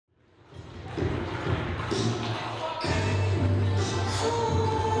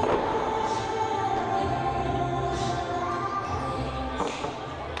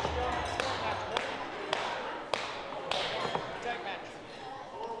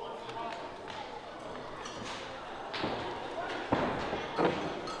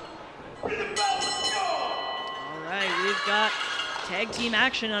Tag team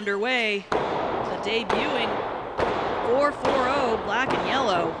action underway. The debuting 4-4-0 black and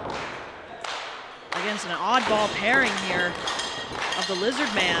yellow against an oddball pairing here of the Lizard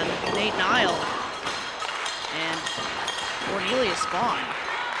Man, Nate Nile, and Cornelius Vaughn.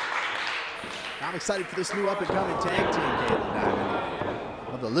 I'm excited for this new up-and-coming tag team, Caitlin Diamond,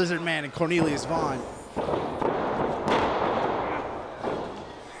 of the Lizard Man and Cornelius Vaughn.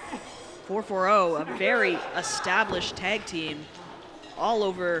 4-4-0, a very established tag team all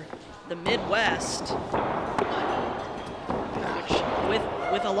over the Midwest, which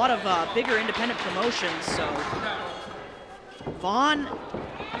with a lot of bigger independent promotions. So Vaughn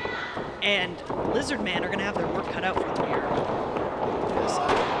and Lizard Man are going to have their work cut out for them here. Yes,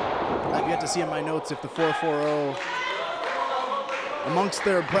 I've yet to see in my notes if the 4-4-0, amongst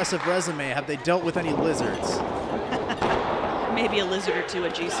their impressive resume, have they dealt with any lizards? Maybe a lizard or two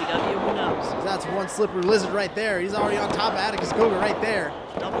at GCW, who knows? That's one slippery lizard right there. He's already on top of Atticus Cogar right there.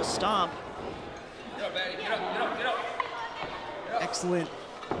 Double stomp. Get up, Batty. Get up, get up, get up. Excellent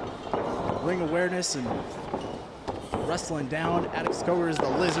ring awareness and wrestling down. Atticus Cogar is the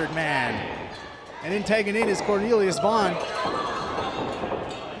Lizard Man. And in tagging in is Cornelius Vaughn.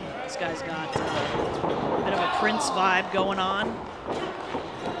 This guy's got a bit of a Prince vibe going on.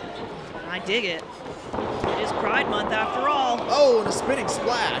 And I dig it. It is Pride Month after all. Oh, and a spinning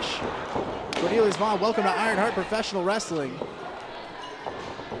splash. Cornelius Vaughn, welcome to Ironheart Professional Wrestling. Go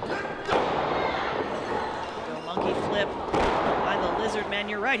monkey flip by the Lizard Man.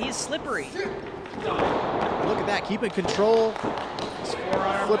 You're right, he's slippery. Look at that, keeping control. His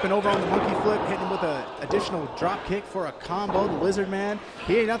forearm. Flipping over on the monkey flip, hitting him with an additional drop kick for a combo. The Lizard Man,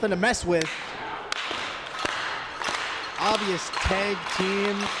 he ain't nothing to mess with. Obvious tag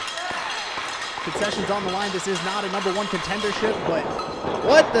team. Concessions on the line. This is not a #1 contendership, but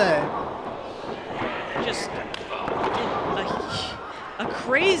what the? Just a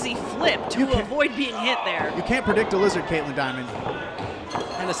crazy flip to avoid being hit there. You can't predict a lizard, Caitlin Diamond.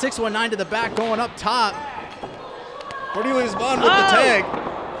 And a 619 to the back going up top. Cornelius Vaughn with the tag.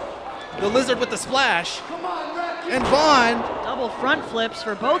 The lizard with the splash. And Vaughn. Double front flips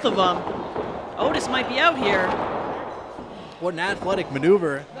for both of them. Otis might be out here. What an athletic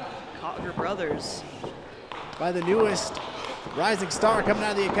maneuver. Cogar brothers. By the newest rising star coming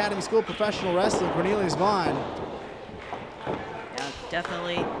out of the Academy School of Professional Wrestling, Cornelius Vaughn. Yeah,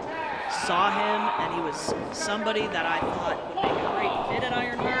 definitely saw him, and he was somebody that I thought would make a great fit at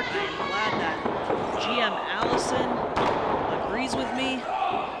Ironheart. I am glad that GM Allison agrees with me.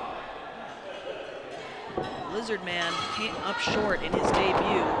 Lizard Man came up short in his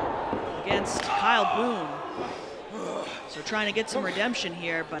debut against Kyle Boone. So trying to get some redemption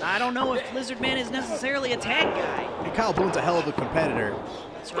here, but I don't know if Lizard Man is necessarily a tag guy. And Kyle Boone's a hell of a competitor.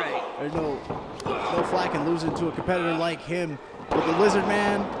 That's right. There's no flack in losing to a competitor like him. But the Lizard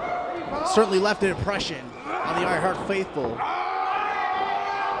Man certainly left an impression on the Ironheart faithful.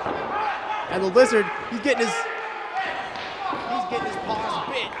 And the Lizard, he's getting his paws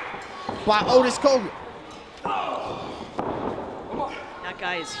bit by Otis Cogar. That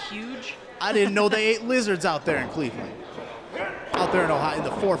guy is huge. I didn't know they ate lizards out there in Cleveland. Out there in Ohio, in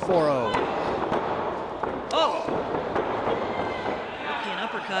the 4-4-0. Oh! European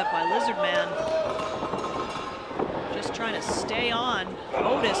uppercut by Lizard Man. Just trying to stay on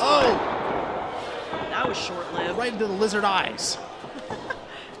Otis. Oh! That was short-lived. Right into the lizard eyes.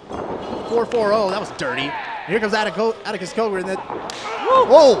 4-4-0, that was dirty. And here comes Atticus Cogar, and then,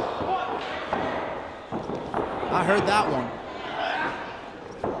 whoa! I heard that one.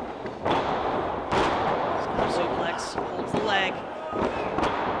 Suplex, holds the leg.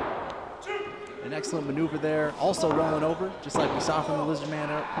 An excellent maneuver there. Also rolling over, just like we saw from the Lizard Man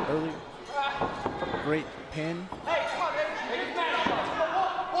earlier. Great pin.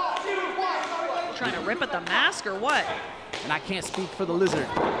 Trying to rip at the mask or what? And I can't speak for the Lizard.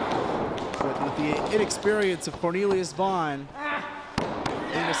 But with the inexperience of Cornelius Vaughn, we're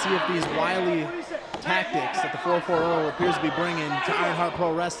going to see if these wily tactics that the 4-4-0 appears to be bringing to Ironheart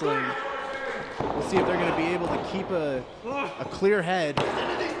Pro Wrestling, we'll see if they're going to be able to keep a clear head.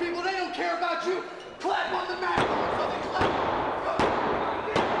 These people, they don't care about you. Clap on the mat.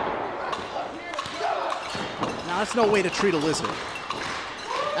 Now, that's no way to treat a lizard.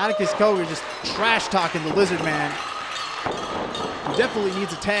 Atticus Cogar just trash-talking the Lizard Man. He definitely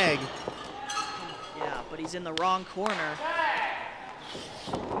needs a tag. Yeah, but he's in the wrong corner.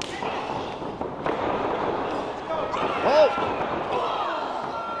 Oh!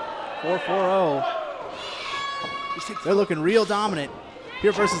 4-4-0. They're looking real dominant.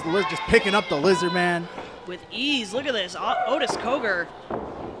 Here versus the Lizard, just picking up the Lizard Man. With ease, look at this, Otis Cogar.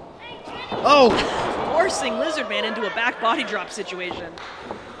 Oh! forcing Lizard Man into a back body drop situation.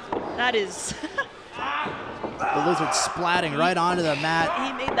 That is... The Lizard splatting right onto the mat.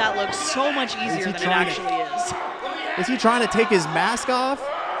 He made that look so much easier than it actually is. Is he trying to take his mask off?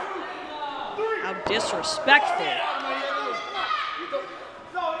 How disrespectful.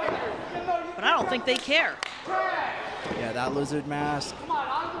 But I don't think they care. Yeah, that Lizard mask,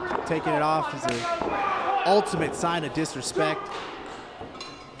 taking it off is the ultimate sign of disrespect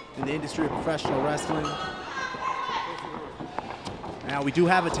in the industry of professional wrestling. Now we do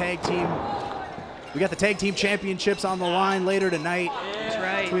have a tag team. We got the tag team championships on the line later tonight. That's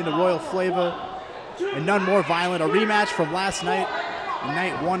right. Between the Royal Flava and None More Violent. A rematch from last night,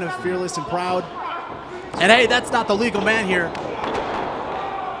 night 1 of Fearless and Proud. And hey, that's not the legal man here.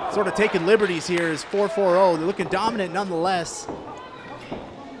 Sort of taking liberties here is 440. They're looking dominant nonetheless.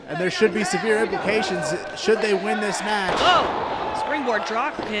 And there should be severe implications should they win this match. Oh, springboard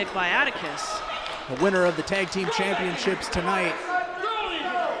drop kick by Atticus. The winner of the tag team championships tonight.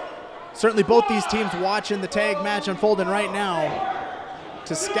 Certainly both these teams watching the tag match unfolding right now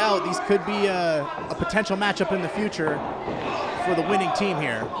to scout. These could be a potential matchup in the future for the winning team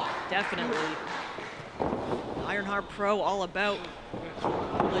here. Definitely. Ironheart Pro all about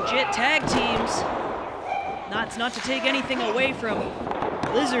legit tag teams. It's not to take anything away from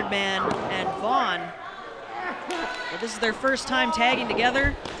Lizard Man and Vaughn, but this is their first time tagging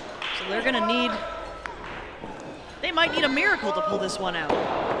together, so they're gonna need, they might need a miracle to pull this one out.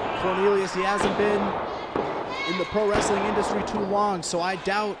 Cornelius, he hasn't been in the pro wrestling industry too long, so I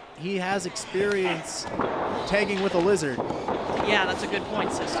doubt he has experience tagging with a Lizard. Yeah, that's a good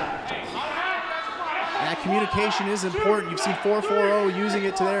point, System. That communication is important. You've seen 440 using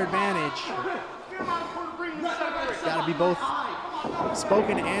it to their advantage. It's got to be both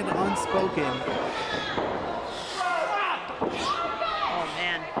spoken and unspoken. Oh,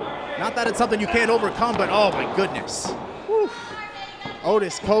 man. Not that it's something you can't overcome, but oh my goodness. Whew.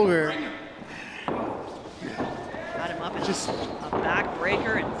 Otis Cogar. Got him up in just a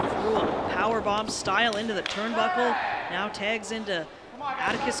backbreaker and threw a powerbomb style into the turnbuckle. Now tags into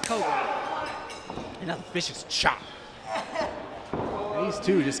Atticus Cogar. Another vicious chop. These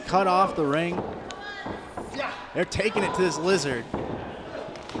two just cut off the ring. They're taking it to this Lizard.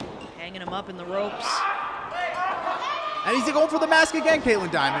 Hanging him up in the ropes. And he's going for the mask again,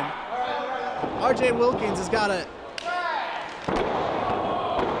 Caitlin Diamond. RJ Wilkins has got a...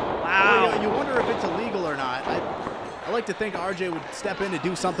 Wow. You wonder if it's illegal or not. I like to think RJ would step in to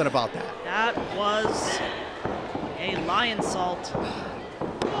do something about that. That was a lion salt.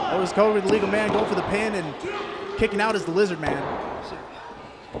 Otis Cogar, the legal man, going for the pin and kicking out as the Lizard Man.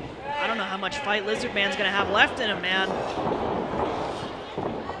 I don't know how much fight Lizard Man's gonna have left in him, man.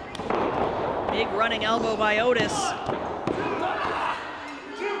 Big running elbow by Otis.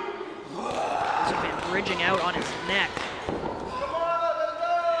 Lizard Man bridging out on his neck.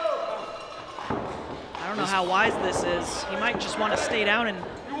 I don't know how wise this is. He might just want to stay down and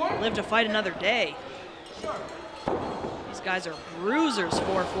live to fight another day. These guys are bruisers,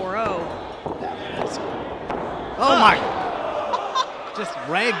 440. Oh my! Just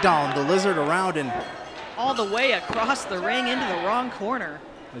ragdolled the Lizard around and all the way across the ring into the wrong corner.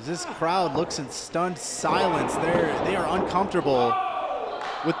 as this crowd looks in stunned silence, they are uncomfortable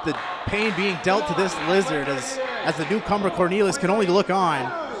with the pain being dealt to this Lizard as the newcomer Cornelius can only look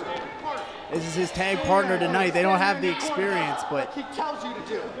on. This is his tag partner tonight. They don't have the experience, but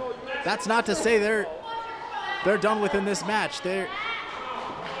that's not to say they're done within this match. He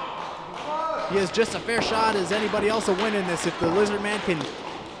has just a fair shot as anybody else to win in this if the Lizard Man can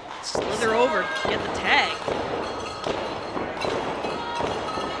slither over, get the tag.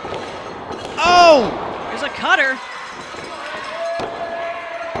 Oh! There's a cutter.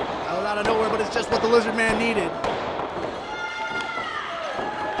 That was out of nowhere, but it's just what the Lizard Man needed.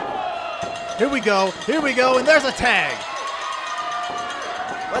 Here we go, and there's a tag.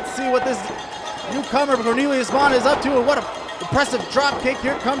 Let's see what this newcomer Cornelius Vaughn is up to, and what an impressive drop kick.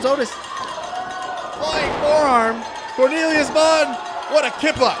 Here comes Otis. Flying forearm. Cornelius Vaughn, what a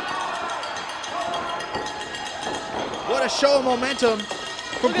kip up. What a show of momentum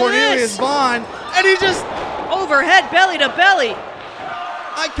from Cornelius Vaughn. And he just... overhead, belly to belly.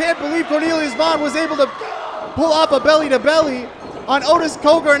 I can't believe Cornelius Vaughn was able to pull off a belly to belly on Otis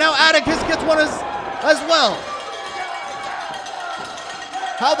Cogar, and now Atticus gets one as well.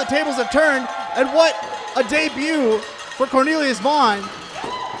 How the tables have turned, and what a debut for Cornelius Vaughn.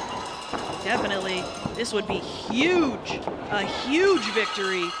 Definitely, this would be huge, a huge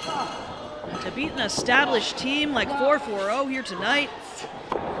victory to beat an established team like 440 here tonight.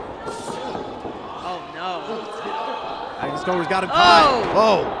 Oh no. Atticus Cogar's got him caught.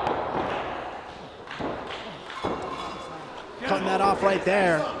 Oh. cutting that off right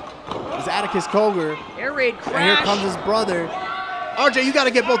there is Atticus Cogar. Air raid crash. And here comes his brother. RJ, you got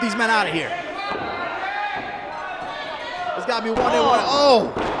to get both these men out of here. There's got to be one in, one out.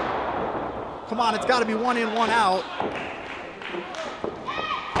 Oh! Come on, it's got to be one in, one out.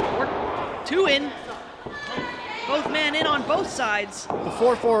 Two in. Both men in on both sides. The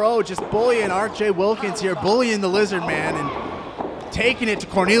 4-4-0 just bullying RJ Wilkins here, bullying the Lizard Man and taking it to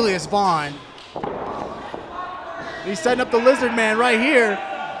Cornelius Vaughn. He's setting up the Lizard Man right here.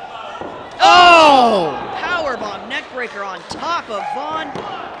 Oh! Powerbomb neckbreaker on top of Vaughn.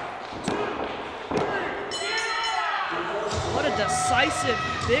 What a decisive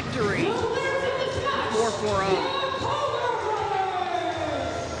victory. 4-4-0.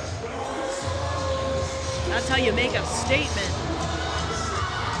 That's how you make a statement.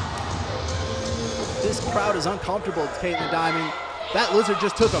 This crowd is uncomfortable, Caitlin Diamond. That Lizard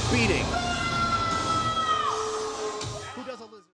just took a beating.